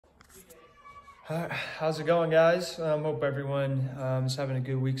How's it going, guys? Hope everyone is having a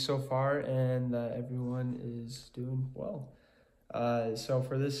good week so far, and everyone is doing well. So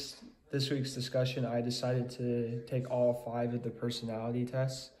for this week's discussion, I decided to take all five of the personality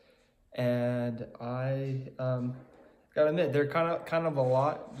tests, and I gotta admit they're kind of a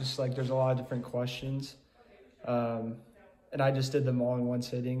lot. Just like there's a lot of different questions, um, and I just did them all in one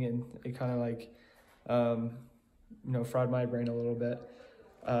sitting, and it kind of like um, fried my brain a little bit.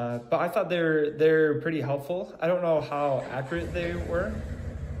 But I thought they're pretty helpful. I don't know how accurate they were,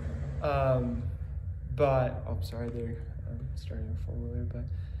 um, but sorry, they're starting a four-wheeler,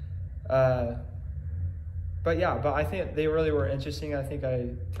 uh, but yeah, but I think they really were interesting. I think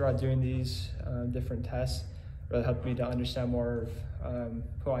throughout doing these different tests really helped me to understand more of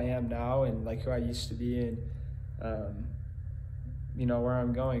who I am now and like who I used to be and um, where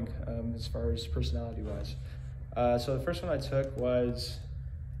I'm going as far as personality wise. So the first one I took was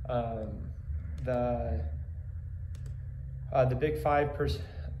um, the the big five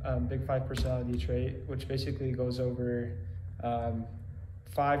personality trait, which basically goes over um,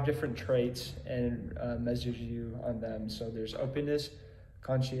 five different traits and measures you on them. So there's openness,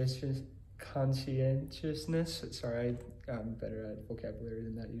 conscientiousness. Sorry, I'm better at vocabulary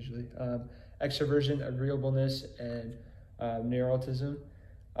than that usually. Extroversion, agreeableness, and neuroticism.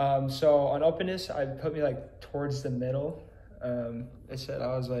 So on openness, I put me like towards the middle. It said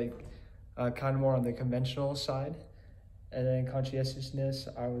I was like kind of more on the conventional side. And then conscientiousness,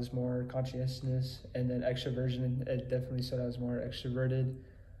 I was more conscientious. And then extroversion, it definitely said I was more extroverted.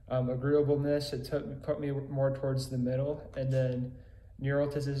 Agreeableness, put me more towards the middle. And then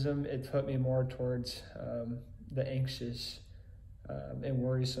neuroticism, it put me more towards the anxious and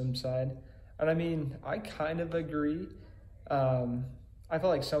worrisome side. And I mean, I kind of agree. I felt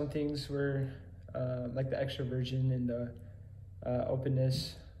like some things were like the extroversion and the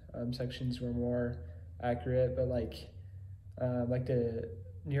openness sections were more accurate, but like the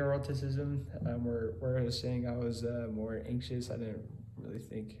neuroticism, where I was saying I was more anxious. I didn't really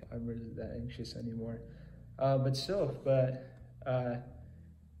think I'm really that anxious anymore, but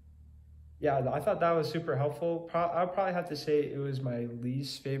yeah, I thought that was super helpful. I'll probably have to say it was my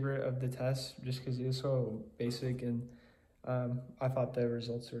least favorite of the tests, just because it was so basic, and I thought the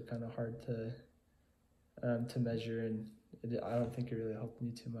results were kind of hard to measure, and I don't think it really helped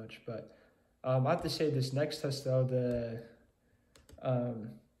me too much. But I have to say this next test though, the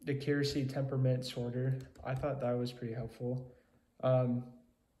Keirsey temperament sorter, I thought that was pretty helpful.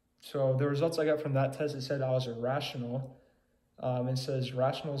 So the results I got from that test, it said I was irrational. It says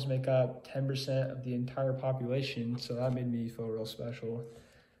rationals make up 10% of the entire population, so that made me feel real special.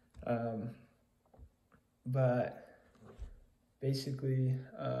 But basically,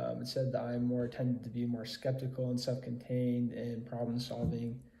 it said that I tended to be more skeptical and self-contained in problem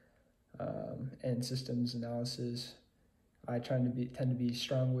solving and systems analysis. I tend to be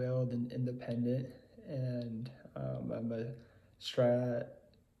strong-willed and independent, and I'm a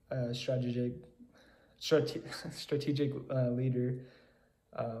strategic leader,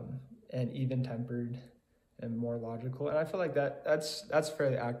 and even-tempered and more logical. And I feel like that's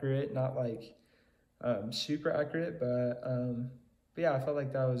fairly accurate, not like super accurate, but yeah, I felt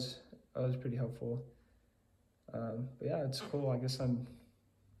like that was pretty helpful. But yeah, it's cool. I guess I'm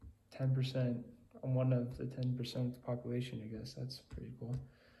 10%. I'm one of the 10% of the population, I guess. That's pretty cool.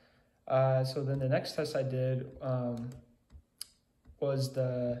 So then the next test I did was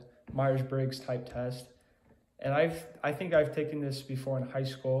the Myers-Briggs type test. And I think I've taken this before in high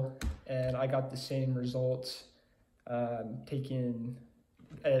school, and I got the same results taken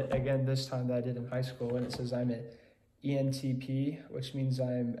again this time that I did in high school. And it says I'm an ENTP, which means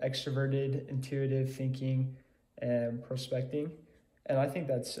I'm extroverted, intuitive thinking, and prospecting. And I think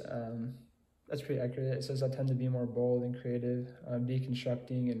that's pretty accurate. It says I tend to be more bold and creative,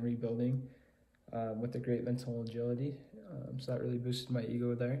 deconstructing and rebuilding with a great mental agility. So that really boosted my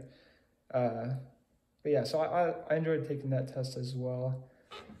ego there. But yeah, so I enjoyed taking that test as well.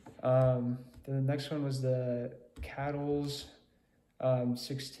 Then the next one was the CATLS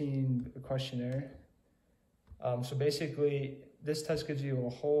 16 questionnaire. So basically, this test gives you a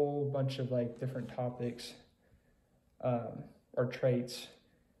whole bunch of like different topics or traits,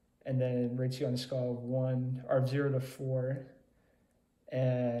 and then rates you on a scale of 0 to 4.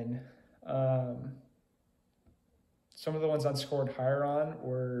 And some of the ones I scored higher on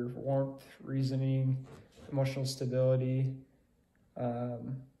were warmth, reasoning, emotional stability.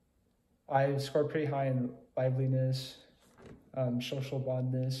 I scored pretty high in liveliness, social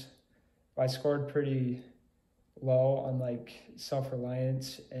bondness. I scored pretty low on like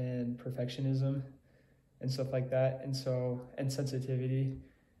self-reliance and perfectionism and stuff like that, and sensitivity.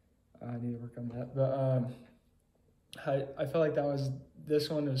 I need to work on that. But I feel like this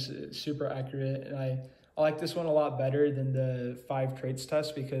one was super accurate, and I like this one a lot better than the 5 traits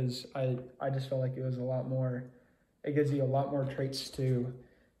test because I just felt like it was a lot more. It gives you a lot more traits to,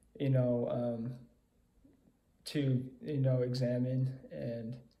 you know, examine.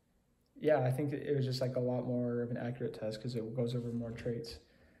 And yeah, I think it was just like a lot more of an accurate test because it goes over more traits.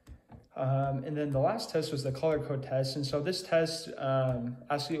 And then the last test was the color code test. And so this test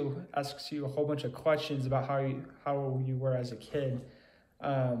asks you a whole bunch of questions about how you were as a kid.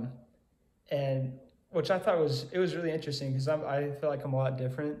 And which I thought was really interesting because I feel like I'm a lot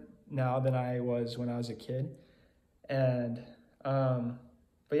different now than I was when I was a kid. And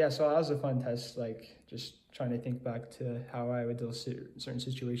but yeah, so that was a fun test, like just trying to think back to how I would deal with certain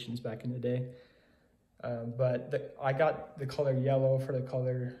situations back in the day. But I got the color yellow for the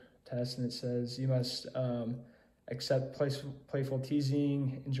color test, and it says you must accept playful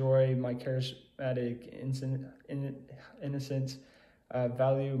teasing, enjoy my charismatic innocence,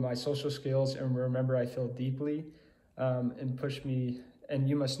 value my social skills, and remember I feel deeply, and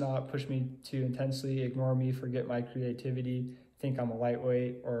you must not push me too intensely, ignore me, forget my creativity, think I'm a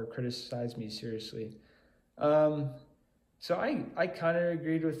lightweight, or criticize me seriously. So I kind of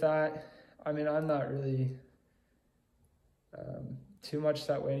agreed with that. I mean, I'm not really too much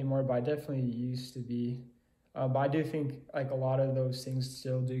that way anymore, but I definitely used to be. But I do think like a lot of those things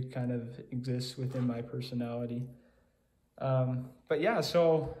still do kind of exist within my personality. But yeah,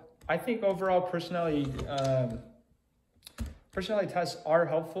 so I think overall personality tests are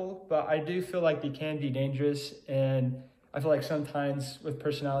helpful, but I do feel like they can be dangerous. And I feel like sometimes with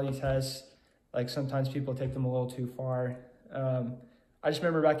personality tests, like sometimes people take them a little too far. I just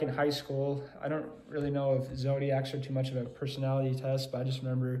remember back in high school, I don't really know if zodiacs are too much of a personality test, but I just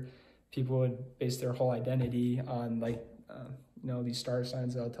remember people would base their whole identity on like, these star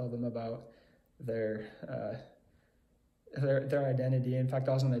signs that'll tell them about their identity. In fact,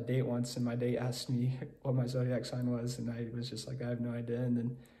 I was on a date once and my date asked me what my zodiac sign was, and I was just like, I have no idea. And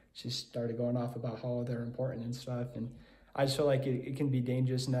then she started going off about how they're important and stuff. And I just feel like it can be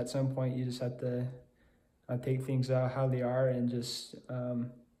dangerous, and at some point you just have to take things out how they are and just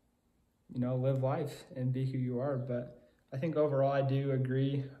live life and be who you are. But I think overall I do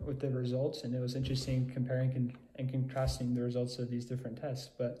agree with the results, and it was interesting comparing and contrasting the results of these different tests.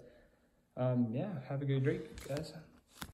 But yeah, have a good week, guys.